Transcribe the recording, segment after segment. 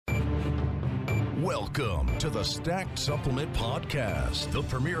Welcome to the Stacked Supplement Podcast, the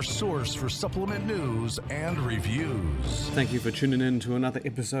premier source for supplement news and reviews. Thank you for tuning in to another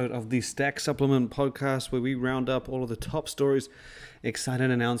episode of the Stacked Supplement Podcast, where we round up all of the top stories, exciting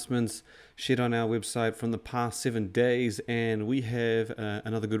announcements shared on our website from the past 7 days, and we have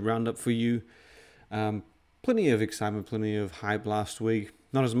another good roundup for you. Plenty of excitement, plenty of hype last week.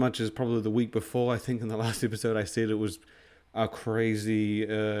 Not as much as probably the week before. I think in the last episode I said it was a crazy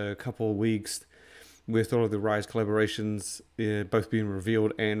couple of weeks with all of the Rise collaborations both being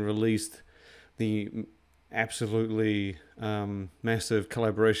revealed and released. The absolutely massive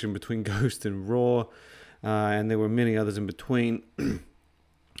collaboration between Ghost and Raw, and there were many others in between.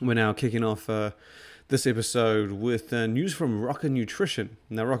 We're now kicking off this episode with news from Rocker Nutrition.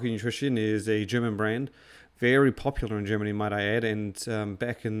 Now, Rocker Nutrition is a German brand, very popular in Germany, might I add, and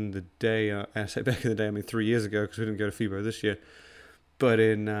back in the day, I say back in the day, I mean 3 years ago, because we didn't go to FIBO this year, but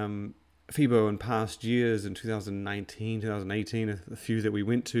in FIBO in past years, in 2019, 2018, a few that we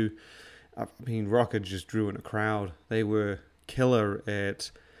went to, I mean, Rocker just drew in a crowd. They were killer at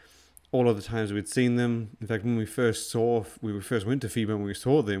all of the times we'd seen them. In fact, when we first went to FIBO and we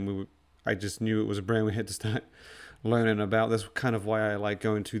saw them, I just knew it was a brand we had to start learning about. That's kind of why I like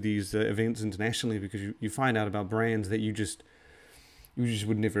going to these events internationally, because you find out about brands that you just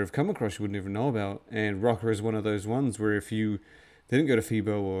would never have come across, you would never know about. And Rocker is one of those ones where if you didn't go to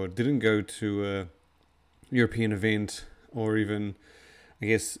FIBO or didn't go to a European event or even, I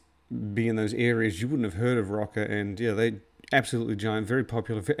guess, be in those areas, you wouldn't have heard of Rocker. And yeah, they absolutely giant, very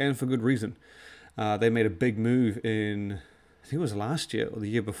popular, and for good reason. They made a big move in, I think it was last year or the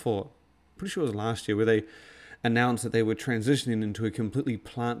year before, pretty sure it was last year, where they announced that they were transitioning into a completely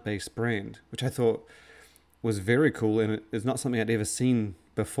plant-based brand, which I thought was very cool, and it's not something I'd ever seen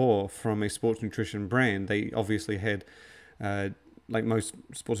before from a sports nutrition brand. They obviously had, like most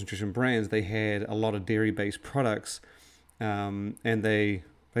sports nutrition brands, they had a lot of dairy-based products, and they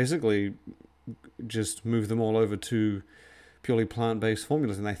basically just moved them all over to purely plant-based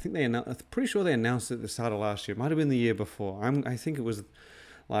formulas. And I think I'm pretty sure they announced it at the start of last year. It might have been the year before. I think it was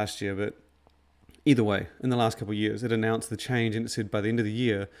last year, but either way, in the last couple of years, it announced the change, and it said by the end of the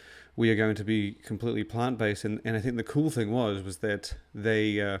year, we are going to be completely plant-based. And I think the cool thing was that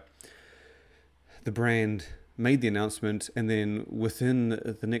they, the brand made the announcement, and then within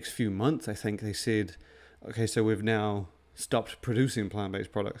the next few months, I think they said, okay, so we've now stopped producing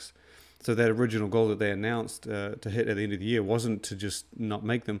plant-based products. So that original goal that they announced to hit at the end of the year wasn't to just not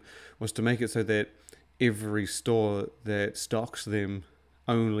make them, was to make it so that every store that stocks them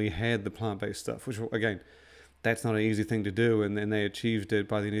only had the plant-based stuff, which, again, that's not an easy thing to do, and then they achieved it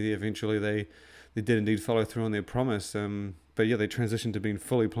by the end of the year. Eventually, they did indeed follow through on their promise. But yeah, they transitioned to being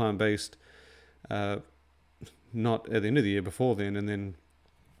fully plant-based, not at the end of the year, before then. And then,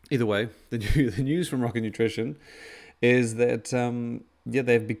 either way, the news from Rocker Nutrition is that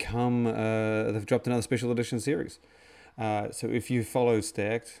they've dropped another special edition series. So if you follow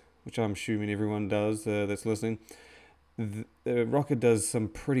Stacked, which I'm assuming everyone does that's listening, Rocker does some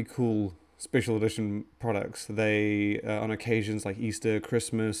pretty cool special edition products. They, on occasions like Easter,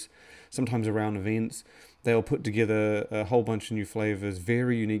 Christmas, sometimes around events, they'll put together a whole bunch of new flavors,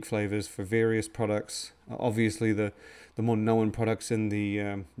 very unique flavors for various products. Obviously, the more known products in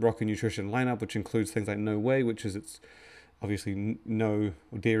the Rocker Nutrition lineup, which includes things like No Way, which is its obviously no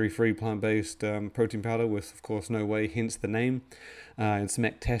dairy-free plant-based protein powder with, of course, No Way, hence the name. And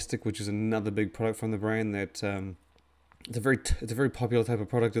Smacktastic, which is another big product from the brand that it's a very popular type of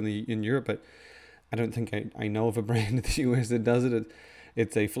product in Europe, but I don't think I know of a brand in the US that does it.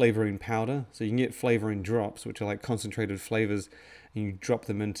 It's a flavoring powder, so you can get flavoring drops, which are like concentrated flavors, and you drop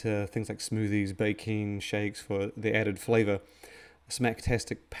them into things like smoothies, baking, shakes for the added flavor.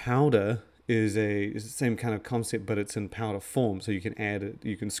 Smacktastic powder is the same kind of concept, but it's in powder form, so you can add it,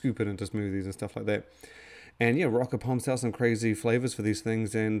 you can scoop it into smoothies and stuff like that. And yeah, Rocker pumps out some crazy flavors for these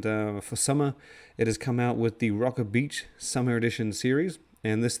things, and for summer, it has come out with the Rocker Beach Summer Edition series,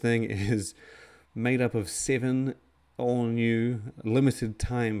 and this thing is made up of 7 all-new,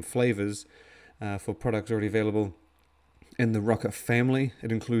 limited-time flavors for products already available in the Rocker family.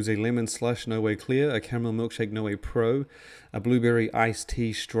 It includes a lemon slush No Way Clear, a caramel milkshake No Way Pro, a blueberry iced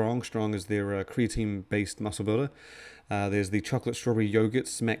tea Strong. Strong is their creatine-based muscle builder. There's the chocolate strawberry yogurt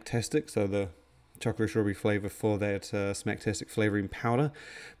Smacktastic, so the chocolate strawberry flavor for that Smacktastic flavoring powder.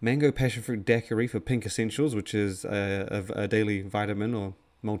 Mango passion fruit daiquiri for Pink Essentials, which is a daily vitamin or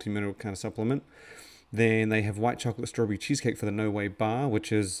multi-mineral kind of supplement. Then they have white chocolate strawberry cheesecake for the No Way bar,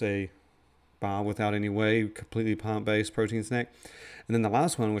 which is a bar without any whey, completely plant-based protein snack. And then the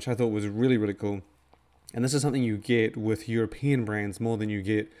last one, which I thought was really, really cool, and this is something you get with European brands more than you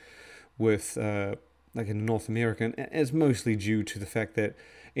get with like in North America, and it's mostly due to the fact that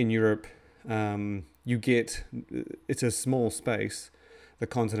in Europe it's a small space, the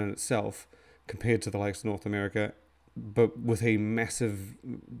continent itself, compared to the likes of North America, but with a massive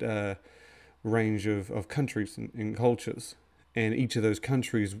range of countries and cultures, and each of those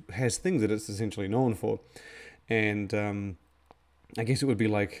countries has things that it's essentially known for. And I guess it would be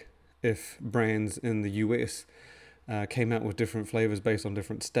like if brands in the US came out with different flavors based on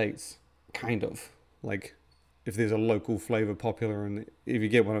different states, kind of like if there's a local flavor popular, and if you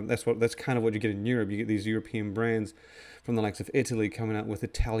get one, that's kind of what you get in Europe. You get these European brands from the likes of Italy coming out with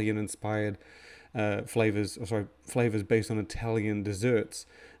Italian inspired flavors based on Italian desserts.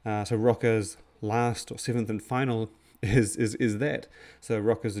 So Rocca's last or seventh and final is that. So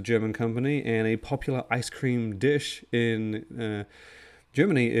Rocca's a German company, and a popular ice cream dish in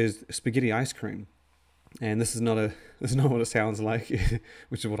Germany is spaghetti ice cream. And this is not what it sounds like,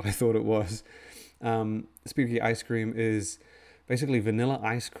 which is what I thought it was. Spaghetti ice cream is basically vanilla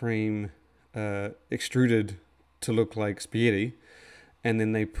ice cream extruded to look like spaghetti, and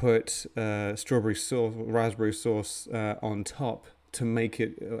then they put strawberry sauce, raspberry sauce on top to make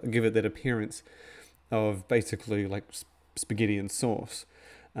it give it that appearance of basically like spaghetti and sauce.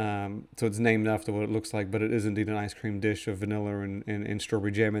 So it's named after what it looks like, but it is indeed an ice cream dish of vanilla and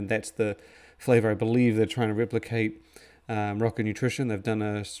strawberry jam, and that's the flavor I believe they're trying to replicate. Rocca Nutrition, they've done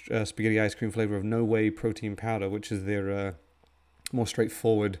a spaghetti ice cream flavor of No Way protein powder, which is their more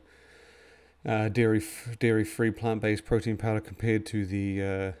straightforward dairy-free plant-based protein powder compared to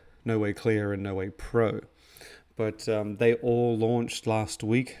the No Way Clear and No Way Pro. But they all launched last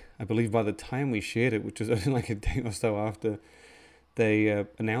week. I believe by the time we shared it, which was only like a day or so after they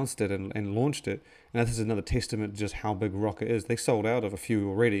announced it and launched it. And this is another testament to just how big Rocca is. They sold out of a few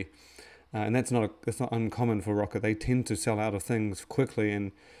already. And that's not uncommon for Rocca. They tend to sell out of things quickly,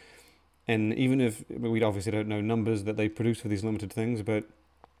 and even if we obviously don't know numbers that they produce for these limited things, but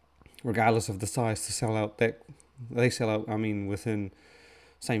regardless of the size, to sell out that they sell out, I mean, within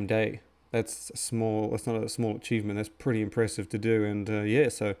same day. That's small. That's not a small achievement. That's pretty impressive to do. And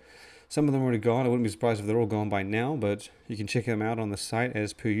so some of them are already gone. I wouldn't be surprised if they're all gone by now, but you can check them out on the site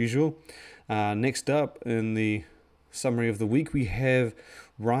as per usual. Next up in the summary of the week, we have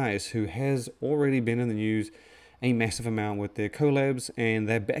Rise, who has already been in the news a massive amount with their collabs, and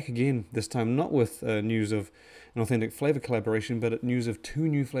they're back again, this time not with news of an authentic flavor collaboration, but news of 2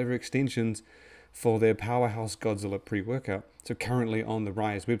 new flavor extensions for their Powerhouse Godzilla pre-workout. So currently on the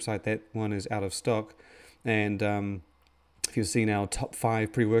Rise website, that one is out of stock, and if you've seen our top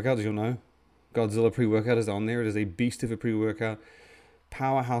 5 pre-workouts, you'll know Godzilla pre-workout is on there. It is a beast of a pre-workout,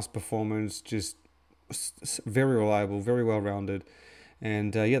 powerhouse performance, just very reliable, very well-rounded.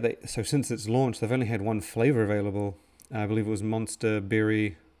 And so since its launch, they've only had one flavor available. I believe it was Monster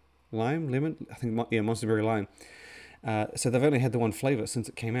Berry Lemon. I think, Monster Berry Lime. So they've only had the one flavor since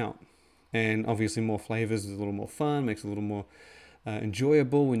it came out. And obviously more flavors is a little more fun, makes it a little more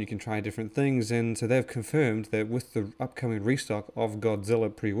enjoyable when you can try different things. And so they've confirmed that with the upcoming restock of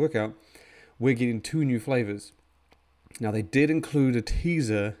Godzilla pre-workout, we're getting 2 new flavors. Now, they did include a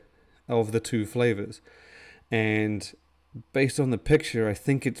teaser of the 2 flavors. And based on the picture, I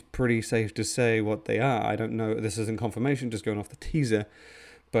think it's pretty safe to say what they are. I don't know. This isn't confirmation, just going off the teaser.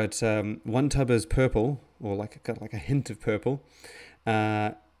 But one tub is purple, or got a hint of purple.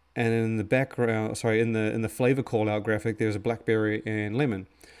 And in the background, in the flavor call out graphic, there's a blackberry and lemon.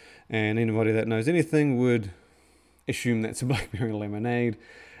 And anybody that knows anything would assume that's a blackberry lemonade.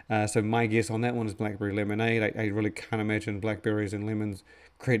 So my guess on that one is blackberry lemonade. I really can't imagine blackberries and lemons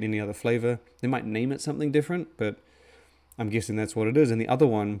create any other flavor. They might name it something different, but I'm guessing that's what it is. And the other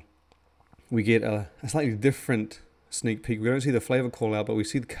one, we get a slightly different sneak peek. We don't see the flavor call out, but we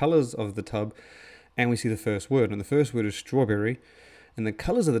see the colors of the tub, and we see the first word. And the first word is strawberry. And the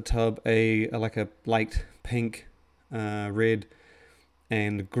colors of the tub are like a light pink, red,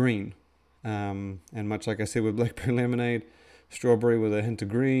 and green. And much like I said with blackberry lemonade, strawberry with a hint of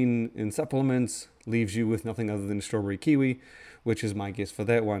green in supplements leaves you with nothing other than strawberry kiwi, which is my guess for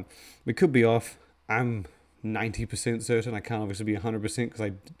that one. We could be off. I'm 90% certain. I can't obviously be 100% because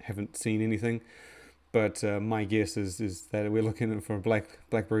I haven't seen anything. But my guess is that we're looking for a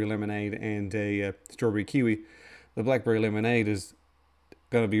blackberry lemonade and a strawberry kiwi. The blackberry lemonade is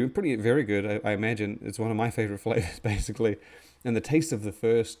going to be very good. I imagine it's one of my favorite flavors, basically. And the taste of the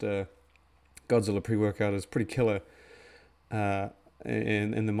first Godzilla pre-workout is pretty killer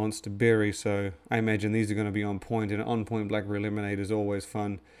in the Monster Berry. So I imagine these are going to be on point. And on-point blackberry lemonade is always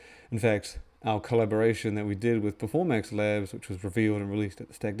fun. In fact, our collaboration that we did with Performax Labs, which was revealed and released at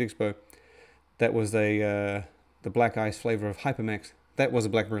the Stacked Expo, that was the Black Ice flavor of Hypermax. that was a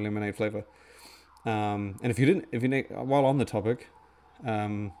blackberry lemonade flavor. And if you while on the topic,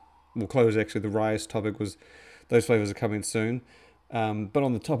 we'll close actually. The Rise topic was those flavors are coming soon. But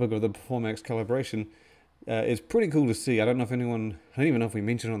on the topic of the Performax collaboration, it's pretty cool to see. I don't even know if we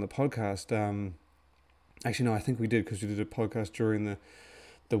mentioned it on the podcast. Actually, no, I think we did because we did a podcast during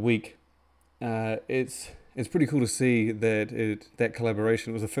the week. It's pretty cool to see that collaboration.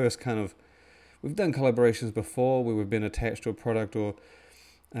 It was the first kind of, we've done collaborations before where we've been attached to a product or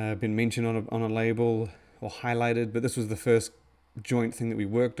been mentioned on a label or highlighted, but this was the first joint thing that we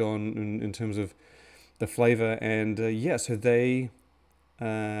worked on in terms of the flavor. And so they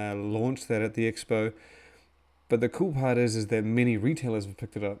launched that at the expo. But the cool part is that many retailers have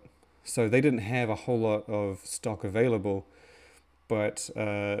picked it up. So they didn't have a whole lot of stock available, but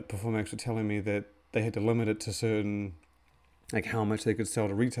Performax were telling me that they had to limit it to certain, like how much they could sell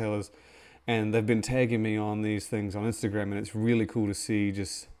to retailers. And they've been tagging me on these things on Instagram, and it's really cool to see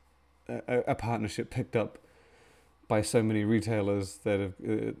just a partnership picked up by so many retailers that have,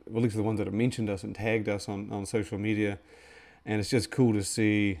 at least the ones that have mentioned us and tagged us on social media. And it's just cool to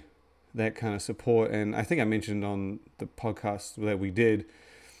see that kind of support. And I think I mentioned on the podcast that we did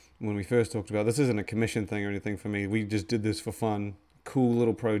when we first talked about, this isn't a commission thing or anything for me. We just did this for fun. Cool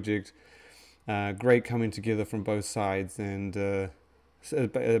little project. Great coming together from both sides. And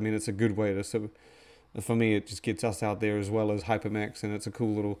it's a good way to, so for me, it just gets us out there as well as Hypermax, and it's a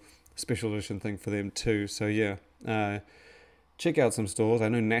cool little special edition thing for them too. So yeah, check out some stores. I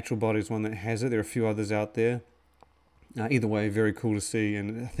know Natural Body is one that has it. There are a few others out there. Either way, very cool to see,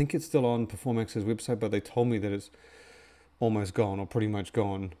 and I think it's still on Performax's website, but they told me that it's almost gone or pretty much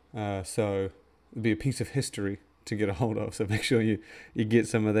gone. So it'd be a piece of history to get a hold of. So make sure you get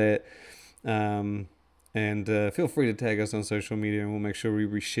some of that. And feel free to tag us on social media, and we'll make sure we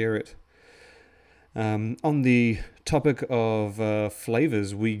reshare it. On the topic of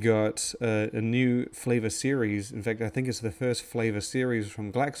flavors, we got a new flavor series. In fact, I think it's the first flavor series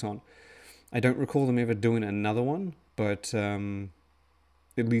from Glaxon. I don't recall them ever doing another one, but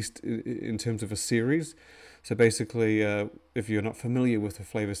at least in terms of a series. So basically, if you're not familiar with the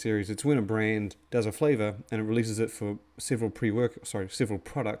flavor series, it's when a brand does a flavor and it releases it for several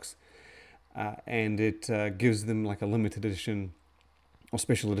products. And it gives them like a limited edition or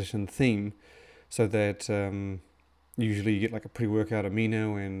special edition theme, so that usually you get like a pre-workout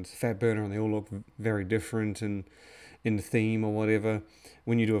amino and fat burner, and they all look very different in the theme or whatever.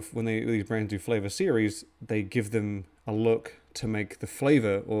 When these brands do flavor series, they give them a look to make the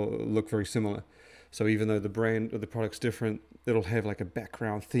flavor or look very similar. So even though the brand or the product's different, it'll have like a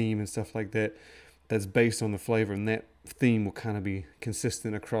background theme and stuff like that that's based on the flavor, and that theme will kind of be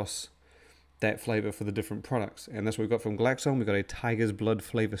consistent across that flavor for the different products. And that's what we got from Glaxon. We got a Tiger's Blood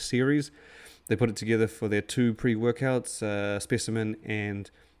flavor series. They put it together for their two pre-workouts, Specimen and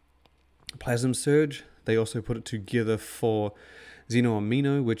Plasm Surge. They also put it together for Xeno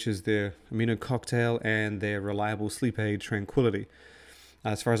Amino, which is their amino cocktail, and their reliable sleep aid Tranquility.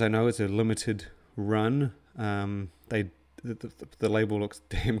 As far as I know, it's a limited run. The label looks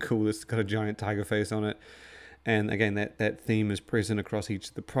damn cool. It's got a giant tiger face on it. And again, that theme is present across each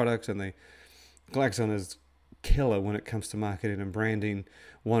of the products, and Glaxon is killer when it comes to marketing and branding.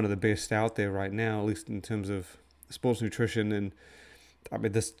 One of the best out there right now, at least in terms of sports nutrition. And I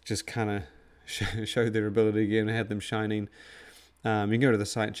mean, this just kind of showed their ability again, had them shining. You can go to the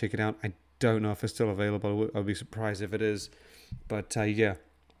site and check it out. I don't know if it's still available. I'll be surprised if it is. But yeah,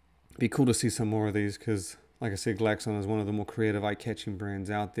 it'd be cool to see some more of these, because like I said, Glaxon is one of the more creative, eye-catching brands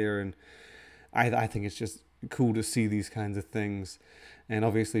out there. And I think it's just cool to see these kinds of things. And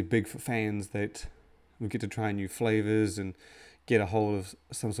obviously big for fans that we get to try new flavors and get a hold of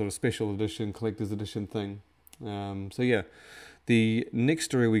some sort of special edition, collector's edition thing. So yeah, the next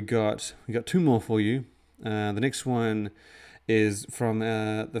story we got two more for you. The next one is from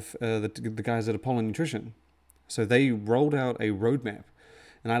the guys at Apollo Nutrition. So they rolled out a roadmap,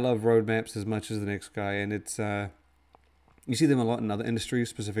 and I love roadmaps as much as the next guy. And it's you see them a lot in other industries,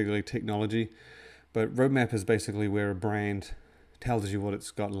 specifically technology. But roadmap is basically where a brand tells you what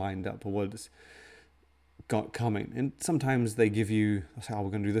it's got lined up or what it's got coming. And sometimes they give you, we're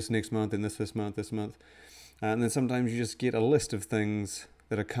going to do this next month and this month. And then sometimes you just get a list of things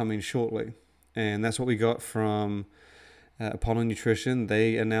that are coming shortly. And that's what we got from Apollo Nutrition.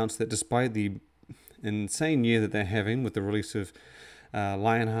 They announced that despite the insane year that they're having with the release of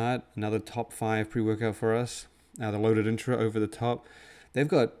Lionheart, another top 5 pre-workout for us, the Loaded Intra over the top, they've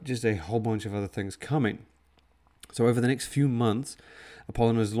got just a whole bunch of other things coming. So over the next few months,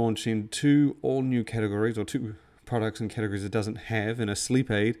 Apollo is launching 2 all-new categories, or 2 products and categories it doesn't have, in a sleep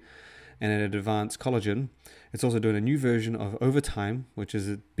aid and an advanced collagen. It's also doing a new version of Overtime, which is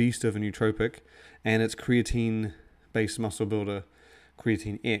a beast of a nootropic, and it's creatine-based muscle builder,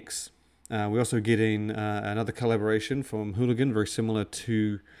 Creatine X. We're also getting another collaboration from Hooligan, very similar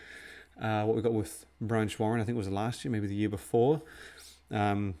to what we got with Brian Schwarren. I think it was last year, maybe the year before.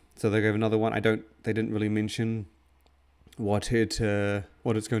 So they gave another one. They didn't really mention what it's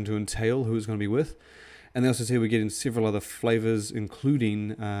going to entail, who it's going to be with. And they also say we're getting several other flavors,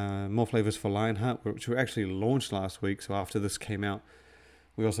 including more flavors for Lionheart, which were actually launched last week. So after this came out,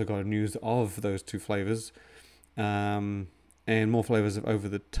 we also got news of those two flavors. And more flavors of Over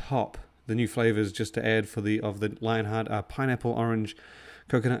the Top. The new flavors just to add of the Lionheart are pineapple, orange,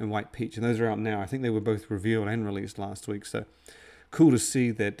 coconut, and white peach. And those are out now. I think they were both revealed and released last week. So cool to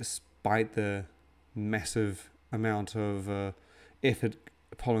see that despite the massive amount of effort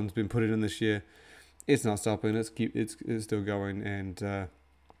Pollen's been put in this year, it's not stopping. It's still going, and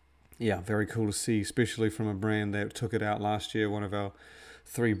very cool to see, especially from a brand that took it out last year, one of our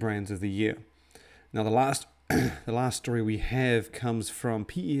 3 brands of the year. Now the last story we have comes from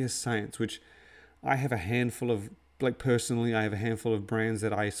PES Science, which I have a handful of. Personally, I have a handful of brands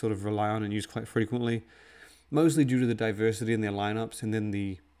that I sort of rely on and use quite frequently, mostly due to the diversity in their lineups and then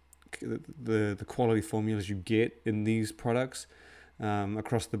the quality formulas you get in these products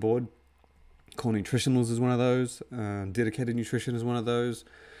across the board. Core Nutritionals is one of those. Dedicated Nutrition is one of those.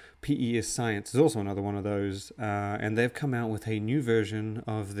 PES Science is also another one of those. And they've come out with a new version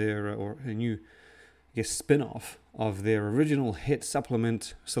of or a new, spin-off of their original hit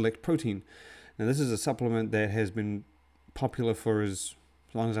supplement, Select Protein. Now, this is a supplement that has been popular for as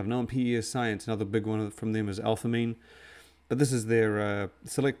long as I've known PES Science. Another big one from them is Alphamine. But this is their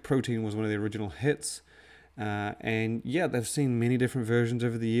Select Protein was one of the original hits. They've seen many different versions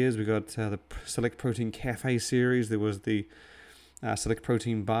over the years. We got the Select Protein Cafe series. There was the Select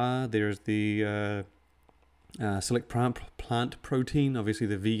Protein Bar. There's the Select Plant Protein, obviously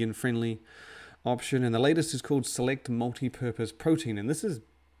the vegan-friendly option. And the latest is called Select Multi-Purpose Protein. And this is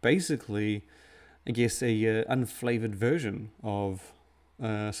basically, a unflavored version of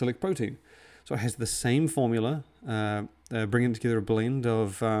Select Protein. So it has the same formula, bringing together a blend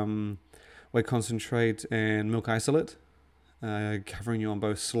of whey concentrate and milk isolate, covering you on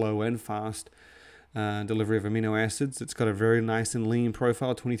both slow and fast delivery of amino acids. It's got a very nice and lean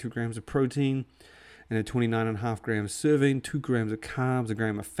profile, 23 grams of protein and a 29.5 grams serving, 2 grams of carbs, a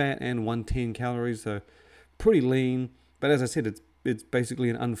gram of fat, and 110 calories. So pretty lean. But as I said, it's basically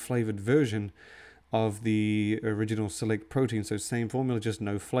an unflavored version of the original Select Protein. So same formula, just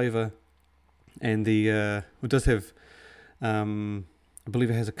no flavor. And it does have, I believe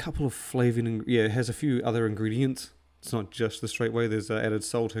it has a couple of flavoring. It has a few other ingredients. It's not just the straight whey. There's added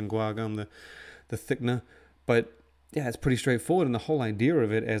salt and guar gum, the thickener. But yeah, it's pretty straightforward. And the whole idea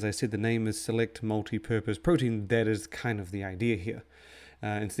of it, as I said, the name is Select Multi-Purpose Protein. That is kind of the idea here.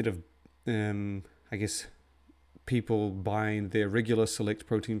 Instead of, people buying their regular Select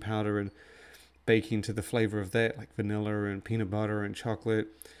Protein powder and baking to the flavor of that, like vanilla and peanut butter and chocolate,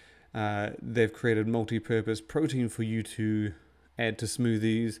 they've created multi-purpose protein for you to add to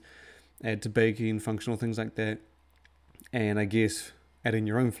smoothies, add to baking, functional things like that, and add in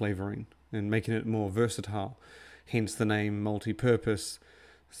your own flavoring and making it more versatile, hence the name multi-purpose.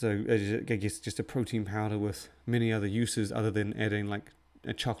 So just a protein powder with many other uses other than adding like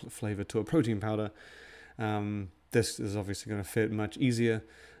a chocolate flavor to a protein powder. This is obviously going to fit much easier.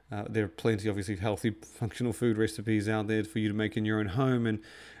 There are plenty, obviously, healthy, functional food recipes out there for you to make in your own home. And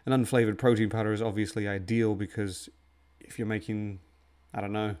an unflavored protein powder is obviously ideal because if you're making,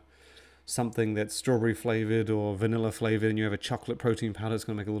 something that's strawberry flavored or vanilla flavored and you have a chocolate protein powder, it's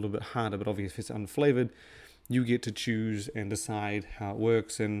going to make it a little bit harder. But obviously, if it's unflavored, you get to choose and decide how it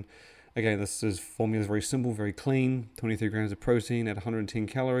works. And again, formula is very simple, very clean, 23 grams of protein at 110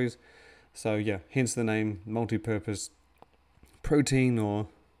 calories. So yeah, hence the name multi-purpose protein or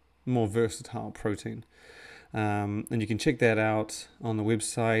more versatile protein. And you can check that out on the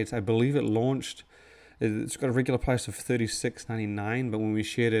website. I believe it launched. It's got a regular price of $36.99, but when we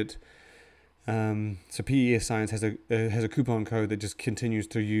shared it, so PES Science has a coupon code that just continues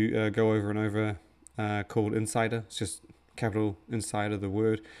to go over and over called Insider. It's just capital Insider, the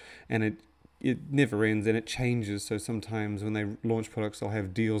word, and it never ends and it changes. So sometimes when they launch products, they'll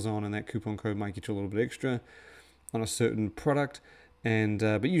have deals on, and that coupon code might get you a little bit extra on a certain product. And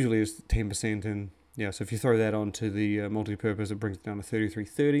but usually it's 10%. And so if you throw that onto the multi-purpose, it brings it down to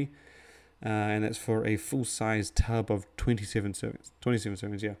 $33.30, and that's for a full-size tub of 27 servings. 27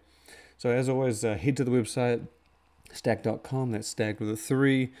 servings, yeah. So as always, head to the website, Stack.com. That's stacked with a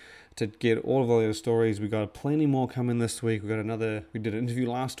 3 to get all of the latest stories. We got plenty more coming this week. We did an interview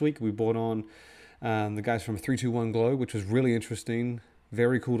last week. We brought on the guys from 321 Globe, which was really interesting.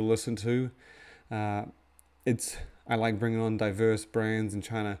 Very cool to listen to. I like bringing on diverse brands and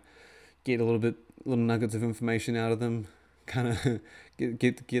trying to get little nuggets of information out of them, kind of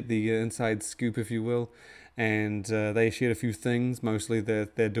get the inside scoop, if you will. And they shared a few things. Mostly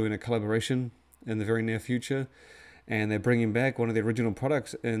they're doing a collaboration in the very near future, and they're bringing back one of the original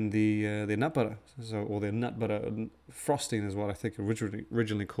products in their nut butter, or their nut butter frosting is what I think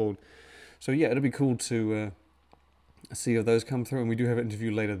originally called. So yeah, it'll be cool to see if those come through. And we do have an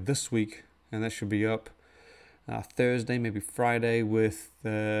interview later this week, and that should be up Thursday, maybe Friday, with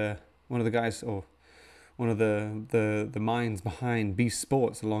one of the guys, or one of the minds behind Beast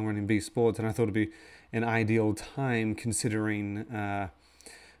Sports, the long-running Beast Sports. And I thought it'd be an ideal time, considering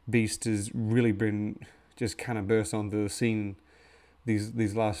Beast has really been just kind of burst onto the scene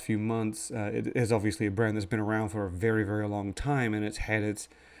these last few months. It is obviously a brand that's been around for a very, very long time, and it's had its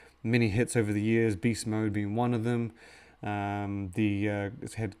many hits over the years, Beast Mode being one of them.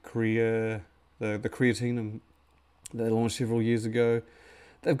 It's had the creatine they launched several years ago.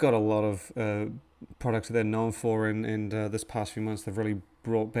 They've got a lot of products that they're known for, and this past few months they've really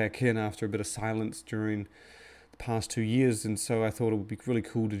brought back in after a bit of silence during the past 2 years. And so I thought it would be really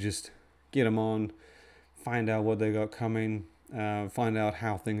cool to just get them on, find out what they got coming, find out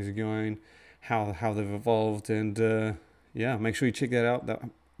how things are going, how they've evolved, and make sure you check that out.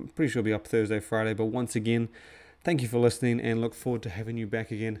 I'm pretty sure it'll be up Thursday, Friday. But once again, thank you for listening, and look forward to having you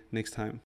back again next time.